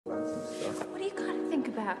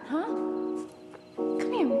that, huh?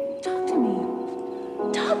 Come here, talk to me.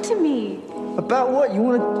 Talk to me. About what? You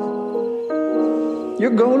wanna...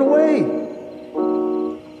 You're going away.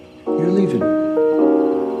 You're leaving.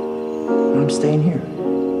 And I'm staying here.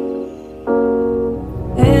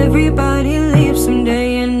 Everybody leaves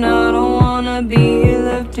someday, and I don't wanna be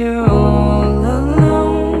left here all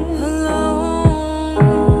alone,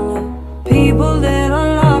 alone. People that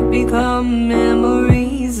I love become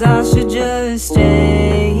memories. I should just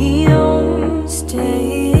stay home,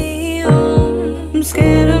 stay home. I'm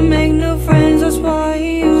scared to make new friends, that's why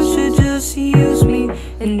you should just use me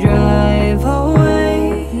and drive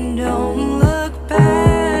away. Don't look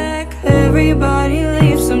back. Everybody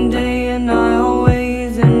leaves someday, and I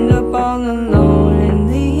always end up all alone in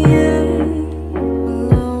the end.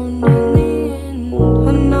 Alone in the end.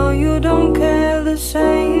 I know you don't care the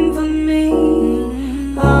same for me.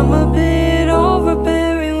 I'm a bit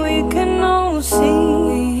overbearing, we can all see.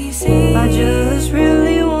 I just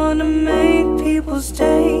really wanna make people's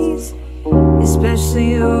days,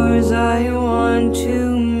 especially yours. I want to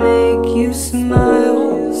make you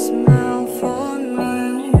smile, smile for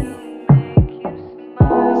me.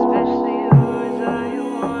 Especially yours, I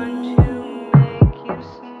want to make you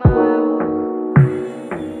smile.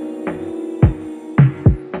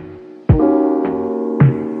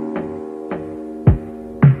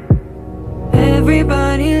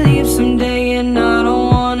 Everybody leaves someday, and I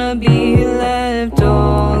don't wanna be left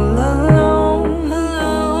all alone,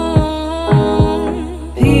 alone.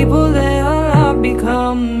 People that I love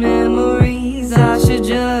become memories. I should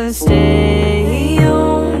just stay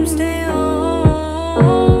home, stay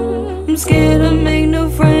home. I'm scared to make new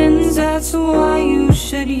friends, that's why you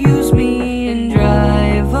should use me and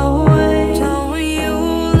drive away. Don't you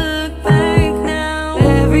look back now.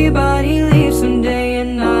 Everybody leaves someday,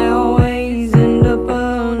 and I always end up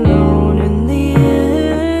alone in the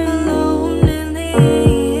end. Alone in the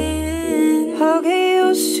end. I'll get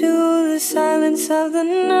used to the silence of the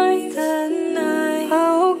night, the night.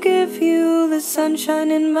 I'll give you the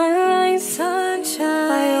sunshine in my life,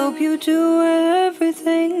 sunshine. I hope you do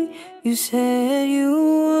everything you said you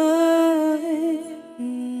would.